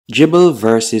Jibble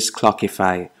versus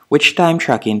Clockify. Which time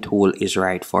tracking tool is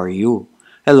right for you?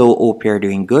 Hello, hope you're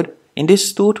doing good. In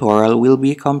this tutorial, we'll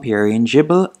be comparing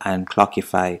Jibble and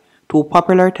Clockify, two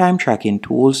popular time tracking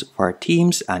tools for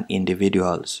teams and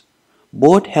individuals.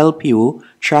 Both help you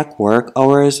track work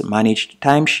hours, manage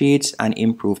timesheets, and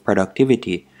improve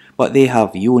productivity, but they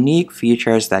have unique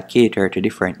features that cater to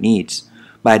different needs.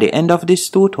 By the end of this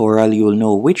tutorial, you'll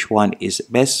know which one is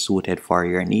best suited for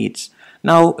your needs.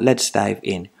 Now, let's dive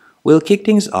in. We'll kick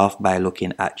things off by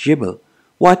looking at Jibble.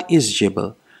 What is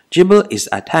Jibble? Jibble is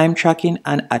a time tracking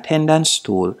and attendance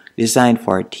tool designed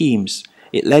for teams.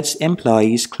 It lets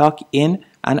employees clock in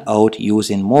and out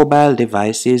using mobile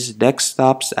devices,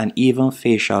 desktops, and even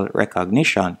facial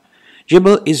recognition.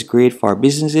 Jibble is great for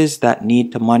businesses that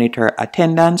need to monitor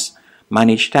attendance,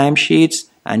 manage timesheets,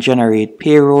 and generate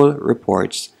payroll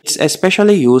reports. It's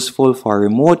especially useful for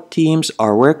remote teams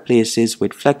or workplaces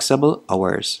with flexible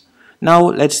hours. Now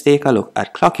let's take a look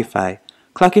at Clockify.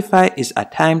 Clockify is a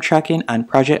time tracking and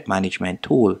project management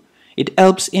tool. It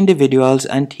helps individuals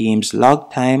and teams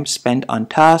log time spent on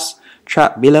tasks,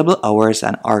 track billable hours,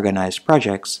 and organize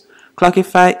projects.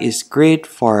 Clockify is great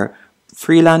for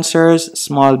freelancers,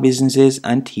 small businesses,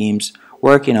 and teams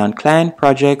working on client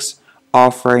projects,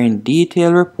 offering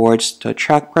detailed reports to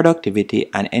track productivity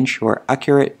and ensure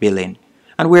accurate billing.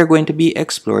 And we're going to be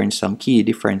exploring some key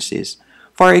differences.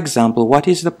 For example, what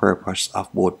is the purpose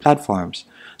of both platforms?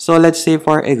 So let's say,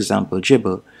 for example,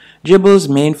 Jibble. Jibble's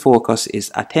main focus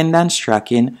is attendance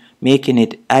tracking, making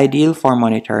it ideal for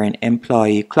monitoring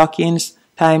employee clock-ins,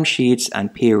 timesheets,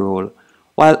 and payroll.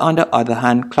 While on the other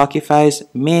hand, Clockify's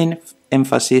main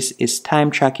emphasis is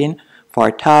time tracking for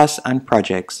tasks and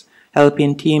projects,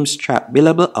 helping teams track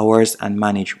billable hours and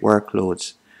manage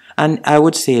workloads. And I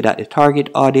would say that the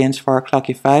target audience for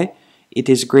Clockify, it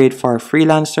is great for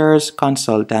freelancers,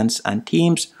 consultants, and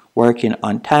teams working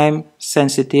on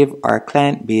time-sensitive or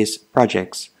client-based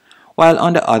projects. While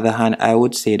on the other hand, I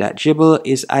would say that Jibble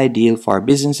is ideal for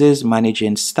businesses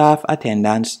managing staff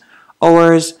attendance,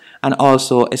 hours, and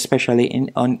also especially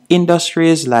on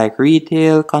industries like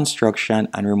retail, construction,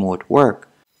 and remote work.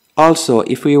 Also,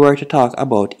 if we were to talk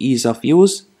about ease of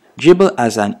use, Jibble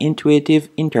has an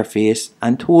intuitive interface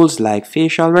and tools like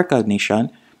facial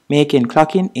recognition, making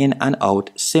clocking in and out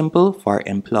simple for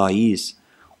employees.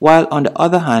 While on the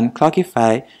other hand,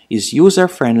 Clockify is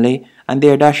user-friendly and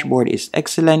their dashboard is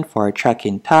excellent for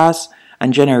tracking tasks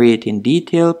and generating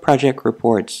detailed project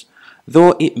reports.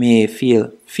 Though it may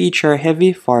feel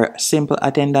feature-heavy for simple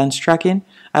attendance tracking,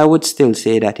 I would still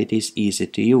say that it is easy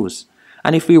to use.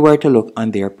 And if we were to look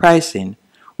on their pricing,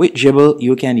 with Jibble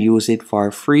you can use it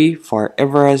for free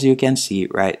forever, as you can see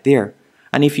right there.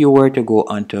 And if you were to go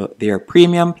onto their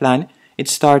premium plan, it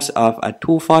starts off at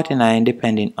 $249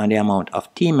 depending on the amount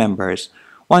of team members.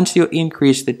 Once you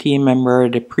increase the team member,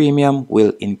 the premium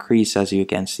will increase, as you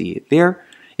can see there.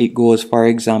 It goes, for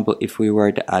example, if we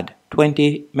were to add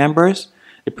 20 members,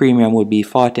 the premium would be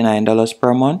 $49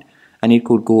 per month, and it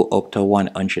could go up to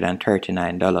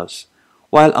 $139.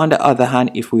 While on the other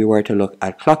hand, if we were to look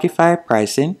at Clockify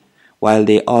pricing, while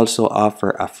they also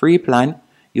offer a free plan,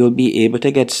 you'll be able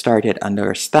to get started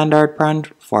under a standard plan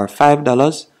for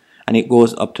 $5, and it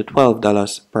goes up to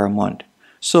 $12 per month.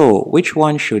 So, which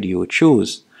one should you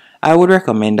choose? I would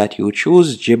recommend that you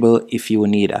choose Jibble if you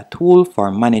need a tool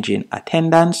for managing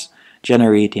attendance,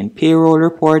 generating payroll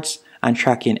reports, and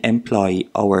tracking employee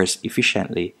hours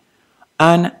efficiently.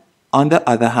 And on the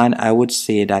other hand, I would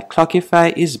say that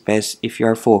Clockify is best if you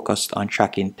are focused on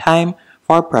tracking time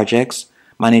for projects,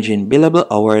 managing billable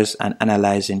hours, and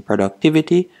analyzing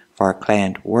productivity for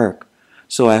client work.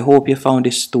 So I hope you found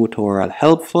this tutorial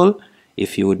helpful.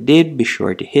 If you did, be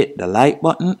sure to hit the like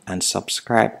button and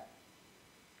subscribe.